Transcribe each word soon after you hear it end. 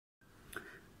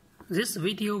This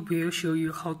video will show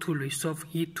you how to resolve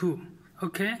E2.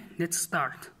 Okay, let's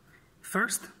start.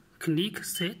 First, click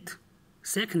Set.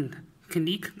 Second,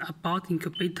 click About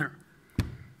Incubator.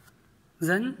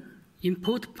 Then,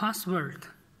 input password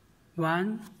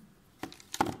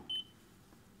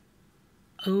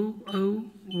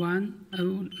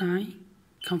 100109.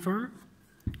 Confirm.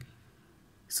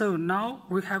 So now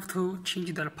we have to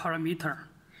change the parameter.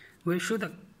 We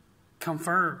should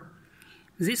confirm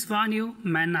this value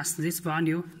minus this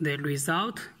value. The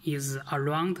result is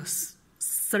around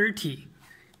 30.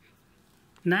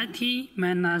 90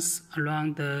 minus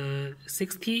around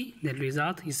 60, the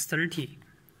result is 30.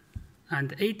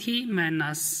 And 80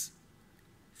 minus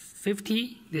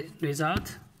 50, the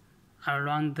result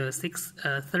around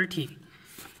 30.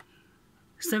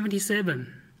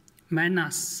 77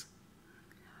 minus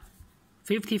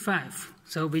 55,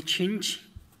 so we change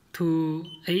to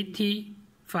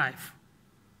 85.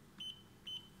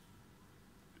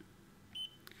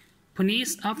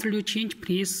 Please, after you change,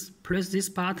 please press this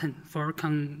button for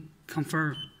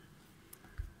confirm.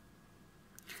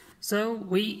 So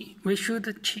we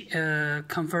should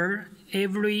confirm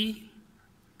every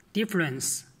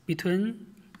difference between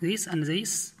this and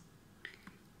this.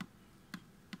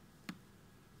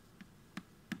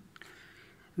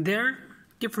 Their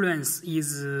difference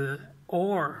is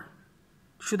or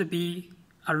should be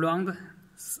around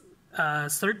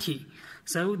 30.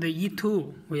 So the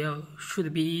E2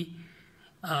 should be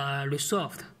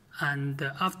resolved, and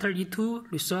after E2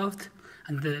 resolved,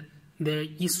 and the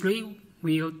E3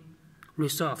 will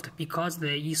resolved because the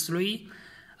E3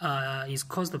 is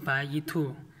caused by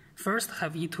E2. First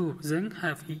have E2, then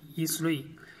have E3.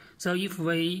 So if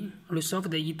we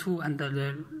resolve the E2 and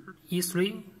the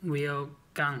E3 will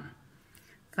gone.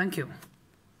 Thank you.